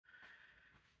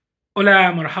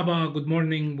Hola, marhaba, good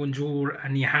morning, bonjour,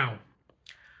 and ni hao.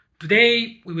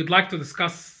 Today, we would like to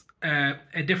discuss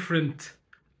a different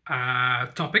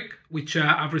topic, which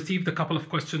I've received a couple of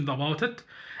questions about it,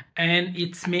 and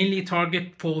it's mainly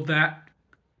target for the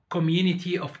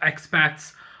community of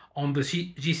expats on the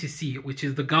GCC, which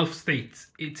is the Gulf states.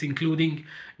 It's including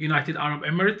United Arab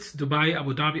Emirates, Dubai,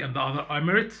 Abu Dhabi, and the other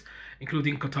Emirates,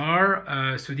 including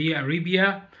Qatar, Saudi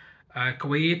Arabia,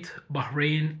 Kuwait,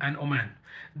 Bahrain, and Oman.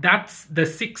 That's the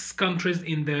 6 countries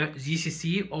in the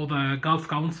GCC or the Gulf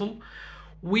Council,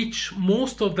 which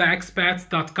most of the expats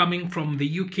that coming from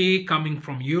the UK, coming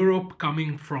from Europe,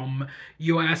 coming from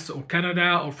US or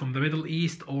Canada or from the Middle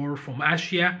East or from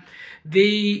Asia,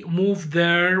 they moved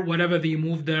there, whatever they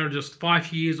moved there just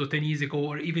 5 years or 10 years ago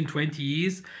or even 20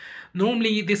 years.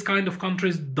 Normally, this kind of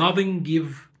countries doesn't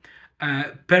give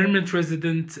permanent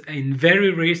resident in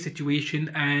very rare situation,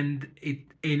 and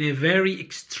in a very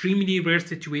extremely rare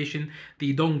situation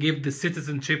they don't give the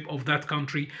citizenship of that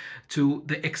country to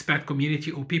the expat community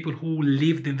or people who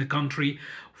lived in the country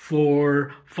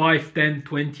for 5, 10,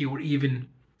 20 or even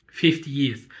 50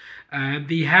 years.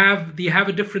 They have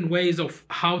a different ways of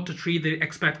how to treat the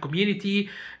expat community.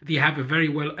 They have a very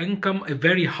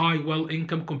high well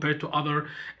income compared to other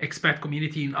expat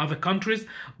community in other countries,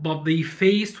 but they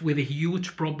faced with a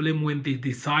huge problem when they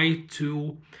decide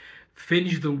to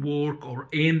finish the work or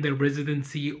end their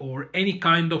residency or any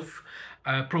kind of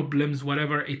problems,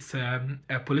 whatever it's a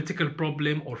political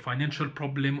problem or financial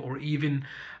problem or even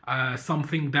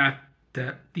something that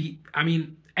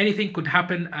anything could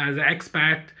happen as an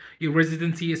expat. Your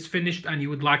residency is finished and you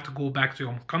would like to go back to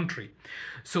your home country.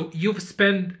 So you've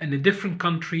spent in a different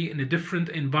country, in a different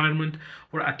environment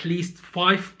for at least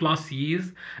 5+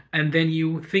 years, and then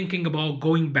you thinking about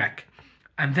going back.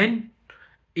 And then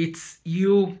it's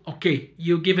you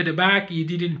give it back, you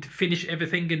didn't finish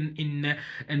everything in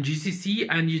GCC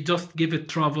and you just give it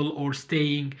travel or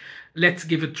staying. Let's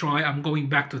give it a try, I'm going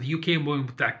back to the UK, I'm going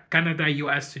to Canada,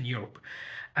 US and Europe.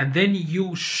 And then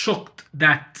you shocked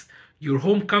that your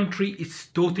home country is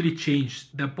totally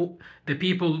changed. The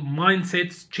people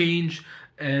mindsets change.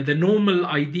 The normal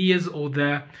ideas or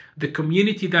the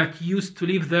community that used to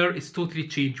live there is totally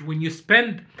changed. When you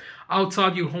spend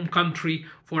outside your home country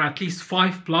for at least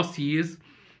 5+ years,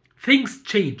 things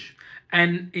change.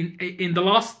 And in the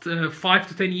last 5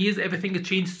 to 10 years, everything has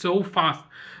changed so fast.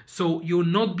 So you'll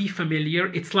not be familiar.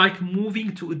 It's like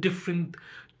moving to a different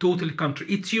total country.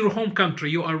 It's your home country.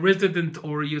 You are resident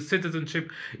or your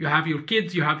citizenship. You have your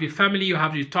kids, you have your family, you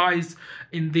have your ties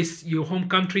in this your home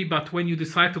country. But when you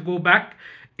decide to go back,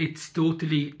 it's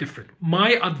totally different.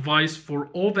 My advice for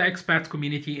all the expat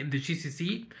community in the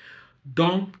GCC: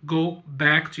 don't go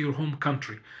back to your home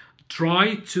country.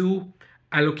 Try to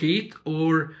allocate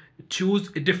or choose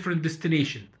a different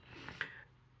destination.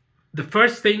 The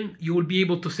first thing, you will be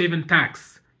able to save in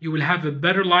tax. You will have a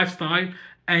better lifestyle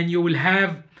and you will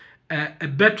have a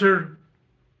better,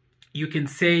 you can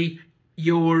say,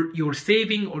 your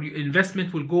saving or your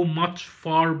investment will go much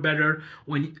far better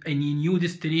when in a new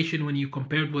destination when you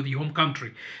compare with your home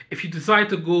country. If you decide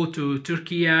to go to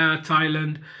Turkey,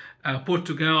 Thailand,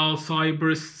 Portugal,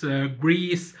 Cyprus,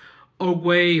 Greece,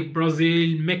 Uruguay,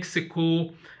 Brazil,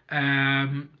 Mexico,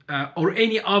 or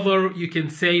any other, you can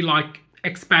say, like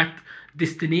expat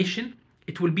destination,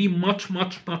 it will be much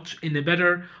in a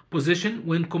better position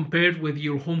when compared with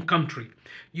your home country.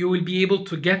 You will be able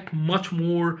to get much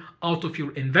more out of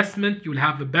your investment. You'll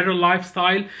have a better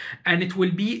lifestyle, and it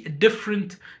will be a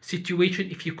different situation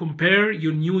if you compare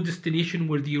your new destination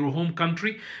with your home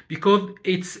country, because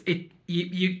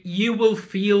you will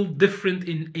feel different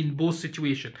in both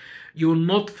situations. You will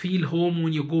not feel home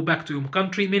when you go back to your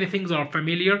country. Many things are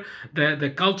familiar,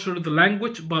 the culture, the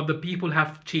language, but the people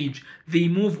have changed. They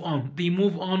move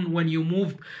on when you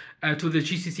move to the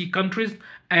GCC countries,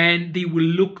 and they will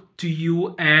look to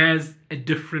you as a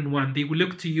different one. They will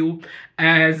look to you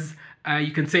as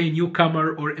you can say a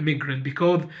newcomer or immigrant,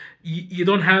 because you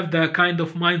don't have the kind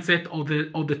of mindset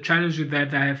or the challenges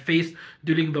that I have faced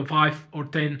during the 5 or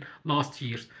 10 last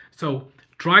years. So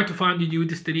try to find a new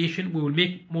destination. We will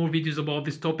make more videos about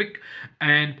this topic,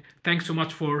 and thanks so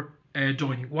much for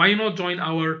joining. Why not join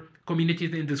our community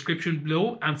in the description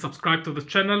below and subscribe to the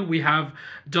channel. We have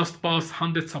just passed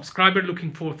 100 subscribers,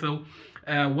 looking for the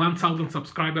 1000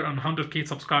 subscriber and 100k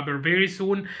subscriber very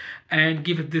soon, and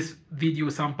give this video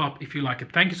a thumb up if you like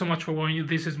it. Thank you so much for watching.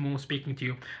 This is Mo speaking to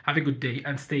you. Have a good day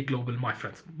and stay global, my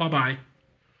friends. Bye bye.